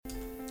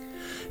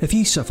If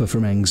you suffer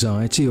from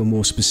anxiety or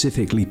more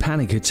specifically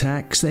panic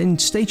attacks, then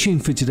stay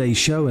tuned for today's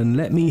show and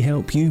let me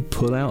help you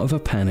pull out of a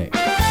panic.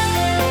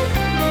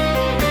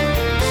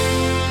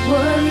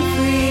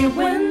 Worry-Free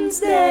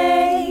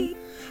Wednesday.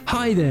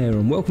 Hi there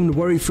and welcome to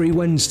Worry-Free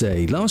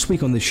Wednesday. Last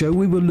week on the show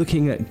we were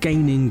looking at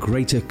gaining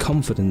greater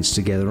confidence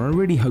together. I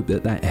really hope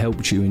that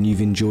helped you and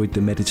you've enjoyed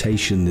the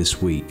meditation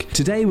this week.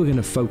 Today we're going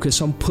to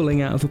focus on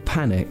pulling out of a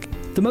panic.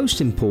 The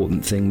most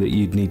important thing that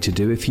you'd need to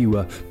do if you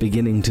were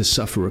beginning to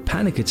suffer a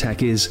panic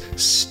attack is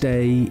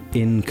stay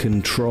in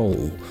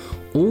control.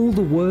 All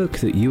the work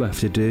that you have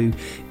to do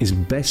is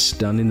best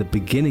done in the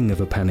beginning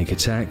of a panic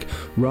attack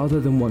rather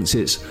than once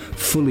it's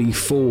fully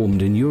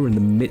formed and you're in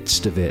the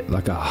midst of it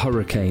like a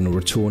hurricane or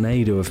a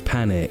tornado of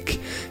panic.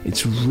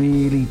 It's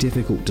really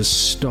difficult to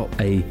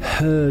stop a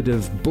herd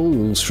of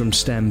bulls from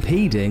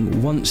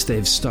stampeding once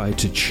they've started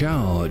to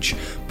charge.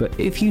 But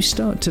if you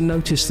start to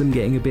notice them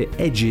getting a bit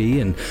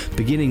edgy and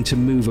beginning to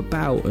move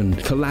about and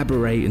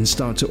collaborate and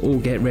start to all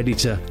get ready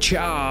to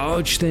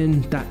charge,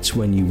 then that's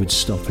when you would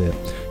stop it.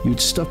 You'd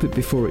stop it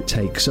before it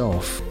takes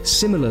off.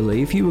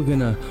 Similarly, if you were going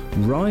to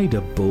ride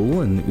a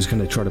bull and it was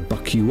going to try to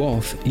buck you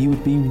off, you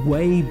would be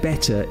way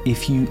better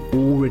if you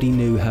already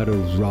knew how to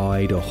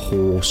ride a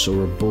horse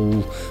or a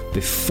bull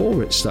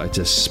before it started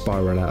to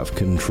spiral out of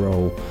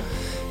control.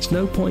 There's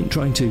no point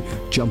trying to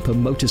jump a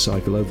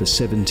motorcycle over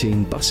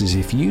 17 buses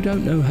if you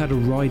don't know how to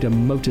ride a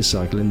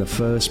motorcycle in the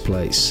first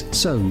place.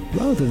 So,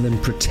 rather than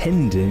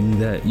pretending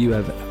that you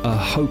have a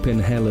hope in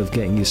hell of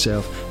getting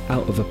yourself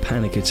out of a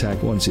panic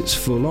attack once it's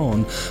full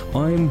on,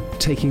 I'm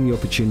taking the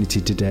opportunity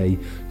today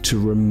to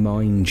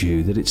remind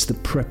you that it's the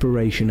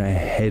preparation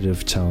ahead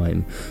of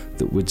time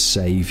that would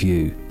save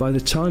you. By the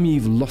time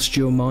you've lost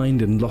your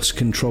mind and lost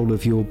control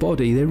of your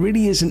body, there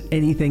really isn't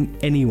anything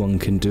anyone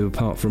can do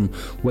apart from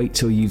wait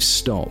till you've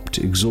stopped,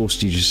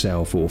 exhausted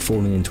yourself or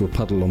fallen into a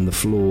puddle on the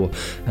floor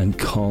and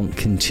can't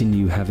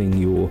continue having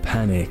your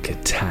panic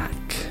attack.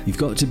 You've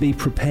got to be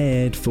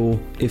prepared for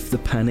if the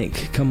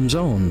panic comes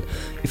on.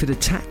 If it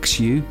attacks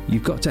you,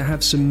 you've got to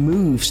have some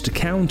moves to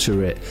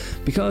counter it,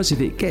 because if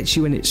it gets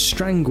you in its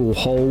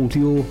stranglehold,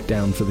 you're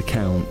down for the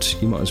count.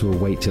 You might as well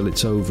wait till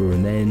it's over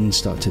and then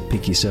start to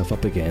pick yourself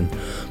up again.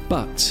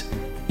 But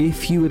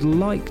if you would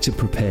like to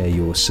prepare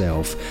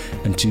yourself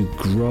and to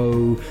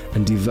grow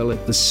and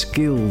develop the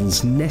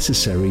skills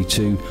necessary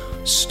to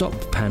stop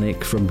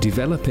panic from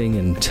developing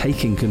and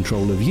taking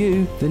control of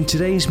you, then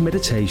today's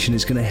meditation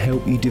is going to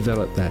help you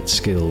develop that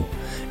skill.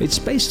 It's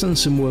based on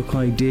some work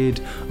I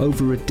did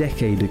over a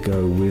decade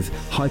ago with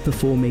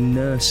high-performing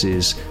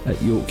nurses at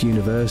York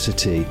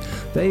University.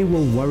 They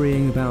were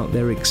worrying about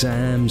their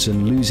exams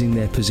and losing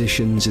their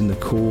positions in the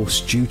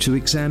course due to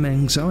exam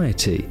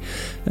anxiety,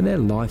 and their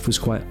life was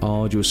quite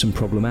arduous and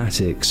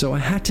problematic, so I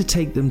had to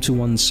take them to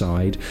one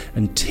side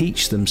and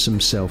teach them some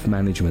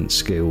self-management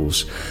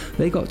skills.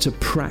 They got to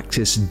practice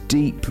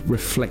deep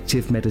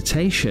reflective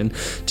meditation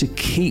to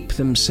keep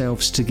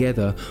themselves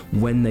together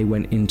when they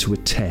went into a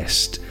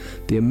test.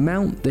 The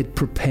amount they'd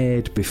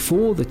prepared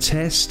before the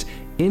test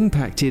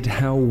impacted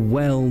how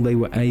well they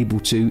were able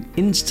to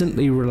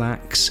instantly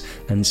relax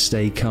and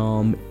stay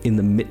calm in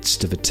the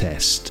midst of a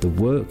test. The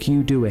work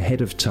you do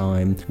ahead of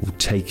time will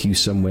take you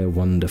somewhere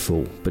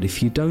wonderful, but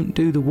if you don't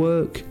do the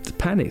work, the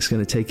panic's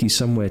going to take you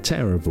somewhere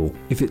terrible.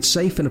 If it's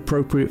safe and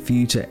appropriate for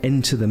you to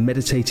enter the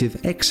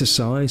meditative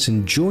exercise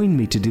and join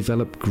me to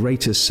develop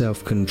greater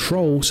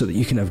self-control so that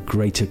you can have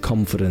greater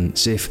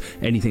confidence, if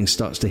anything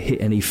starts to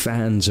hit any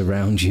fans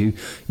around you,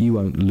 you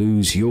won't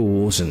lose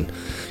yours and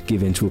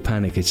give into a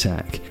panic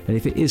attack. And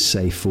if it is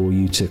safe for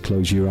you to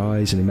close your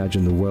eyes and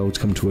imagine the world's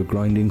come to a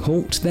grinding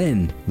halt,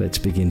 then let's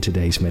begin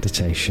today's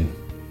meditation.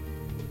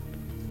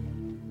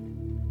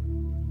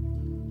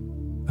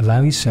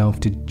 Allow yourself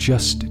to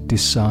just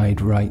decide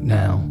right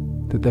now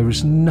that there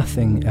is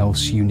nothing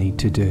else you need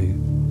to do,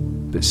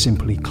 but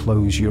simply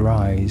close your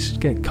eyes,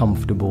 get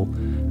comfortable,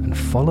 and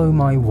follow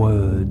my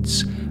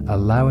words,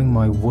 allowing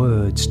my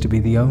words to be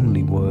the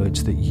only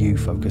words that you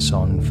focus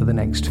on for the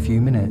next few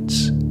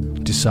minutes.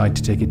 Decide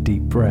to take a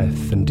deep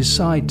breath and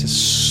decide to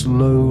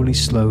slowly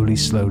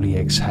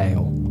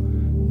exhale,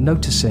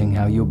 noticing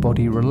how your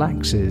body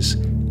relaxes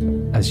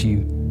as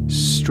you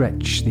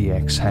stretch the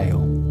exhale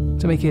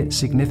to make it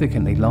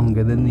significantly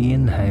longer than the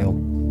inhale.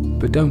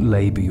 But don't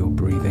labor your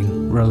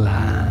breathing,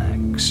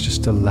 relax,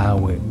 just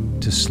allow it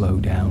to slow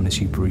down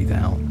as you breathe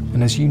out.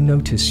 And as you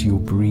notice your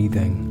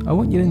breathing, I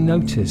want you to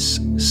notice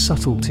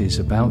subtleties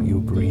about your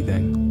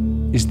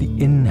breathing. Is the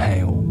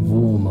inhale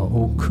warmer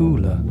or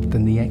cooler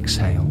than the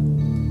exhale?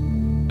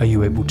 Are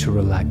you able to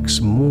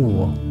relax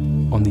more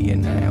on the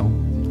inhale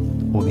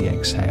or the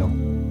exhale?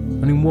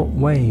 And in what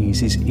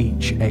ways is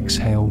each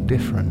exhale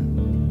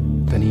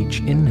different than each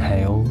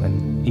inhale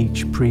and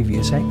each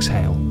previous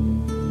exhale?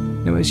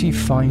 Now, as you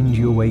find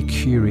your way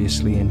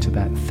curiously into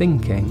that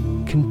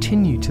thinking,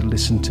 continue to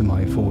listen to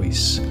my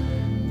voice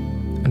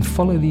and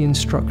follow the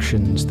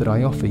instructions that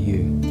I offer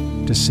you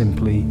to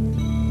simply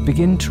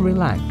begin to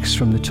relax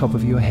from the top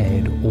of your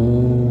head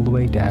all the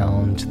way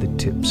down to the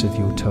tips of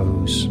your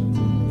toes.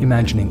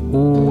 imagining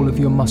all of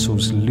your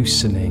muscles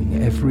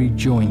loosening, every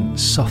joint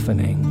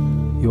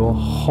softening, your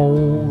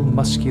whole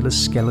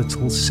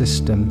musculoskeletal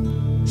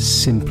system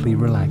simply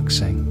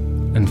relaxing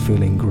and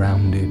feeling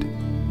grounded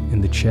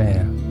in the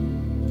chair.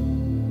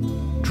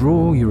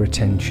 Draw your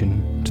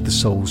attention to the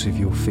soles of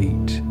your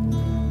feet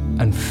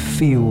and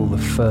feel the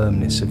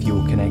firmness of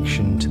your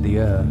connection to the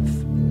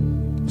earth.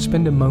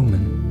 Spend a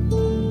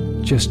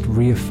moment just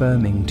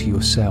reaffirming to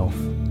yourself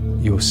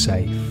you're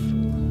safe,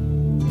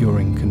 you're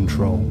in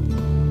control,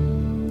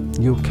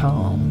 you're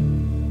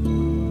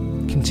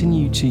calm.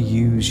 Continue to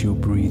use your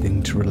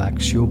breathing to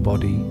relax your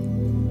body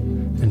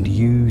and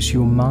use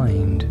your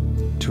mind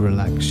to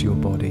relax your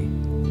body.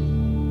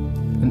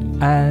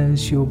 And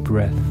as your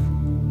breath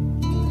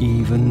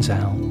evens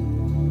out,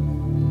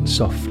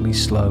 softly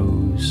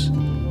slows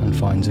and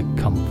finds a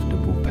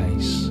comfortable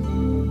pace,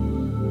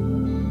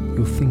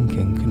 your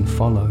thinking can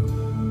follow.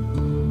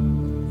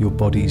 Your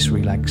body's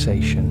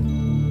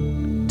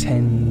relaxation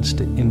tends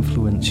to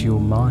influence your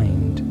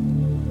mind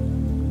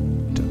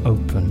to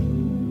open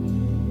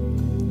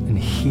and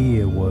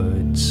hear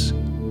words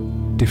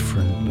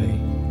differently.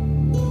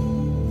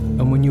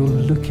 And when you're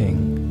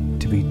looking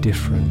to be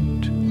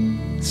different,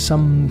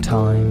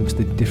 sometimes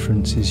the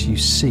differences you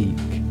seek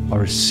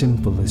are as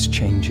simple as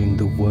changing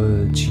the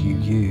words you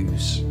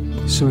use.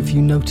 So if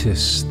you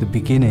notice the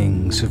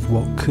beginnings of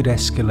what could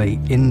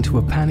escalate into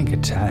a panic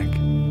attack,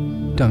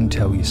 don't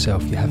tell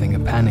yourself you're having a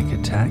panic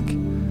attack.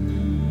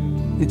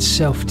 It's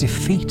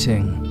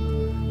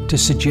self-defeating to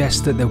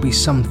suggest that there'll be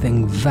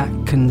something that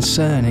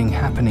concerning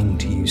happening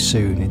to you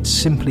soon. It's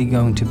simply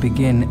going to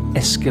begin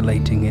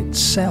escalating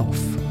itself.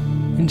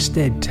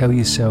 Instead, tell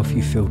yourself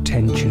you feel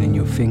tension in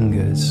your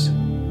fingers.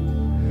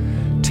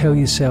 Tell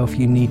yourself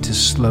you need to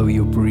slow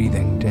your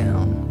breathing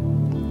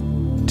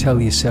down.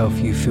 Tell yourself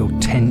you feel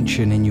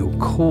tension in your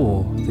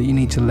core that you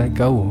need to let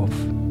go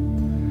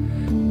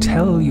of.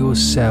 Tell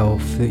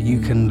yourself that you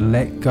can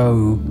let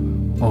go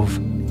of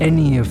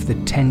any of the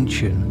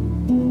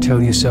tension.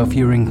 Tell yourself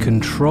you're in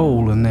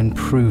control and then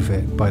prove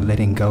it by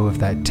letting go of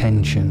that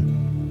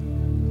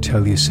tension.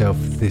 Tell yourself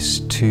this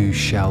too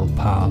shall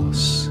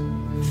pass.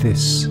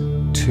 This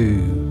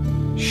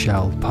too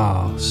shall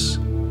pass,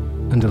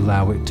 and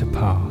allow it to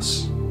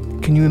pass.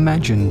 Can you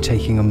imagine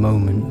taking a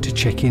moment to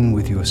check in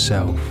with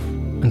yourself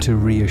and to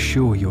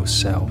reassure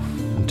yourself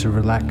and to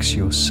relax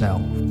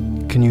yourself?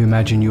 Can you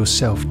imagine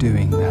yourself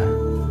doing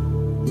that?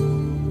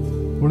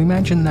 Well,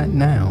 imagine that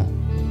now,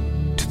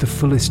 to the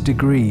fullest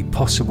degree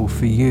possible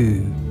for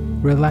you,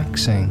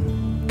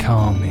 relaxing,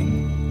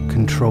 calming,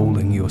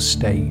 controlling your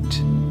state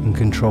and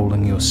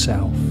controlling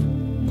yourself.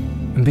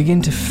 And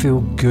begin to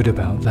feel good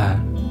about that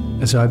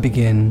as I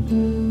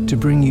begin to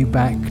bring you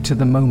back to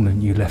the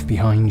moment you left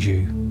behind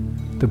you,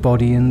 the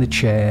body in the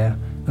chair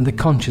and the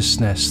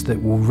consciousness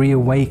that will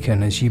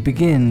reawaken as you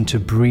begin to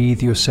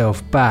breathe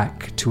yourself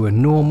back to a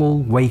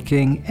normal,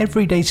 waking,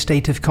 everyday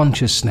state of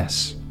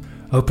consciousness.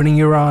 Opening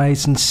your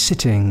eyes and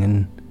sitting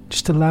and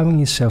just allowing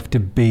yourself to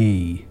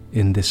be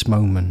in this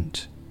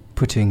moment,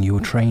 putting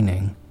your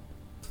training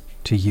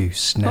to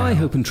use now. I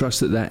hope and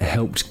trust that that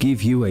helped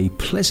give you a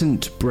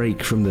pleasant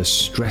break from the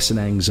stress and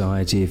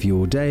anxiety of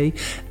your day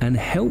and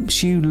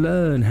helps you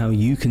learn how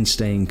you can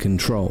stay in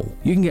control.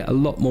 You can get a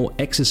lot more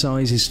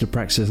exercises to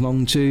practice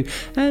along to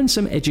and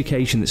some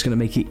education that's going to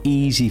make it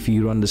easy for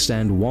you to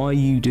understand why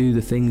you do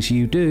the things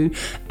you do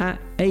at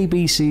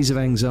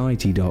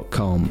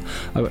abcsofanxiety.com.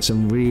 I've got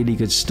some really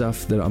good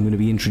stuff that I'm going to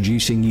be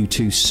introducing you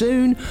to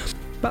soon.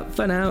 But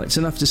for now, it's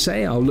enough to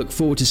say I'll look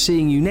forward to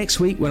seeing you next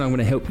week when I'm going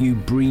to help you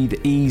breathe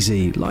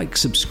easy. Like,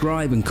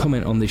 subscribe and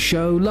comment on the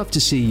show. Love to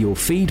see your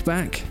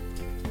feedback.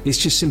 It's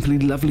just simply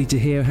lovely to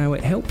hear how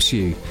it helps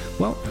you.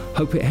 Well,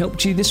 hope it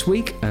helped you this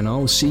week and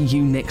I'll see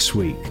you next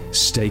week.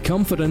 Stay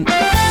confident.